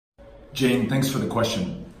Jane, thanks for the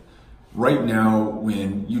question. Right now,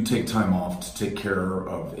 when you take time off to take care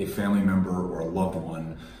of a family member or a loved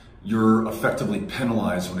one, you're effectively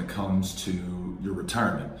penalized when it comes to your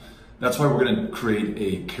retirement. That's why we're going to create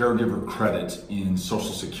a caregiver credit in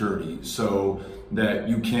Social Security so that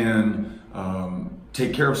you can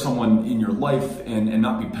take care of someone in your life and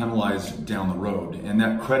not be penalized down the road. And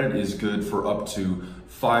that credit is good for up to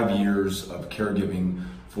 5 years of caregiving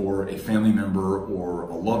for a family member or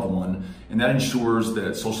a loved one. And that ensures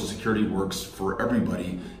that Social Security works for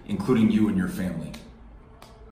everybody, including you and your family.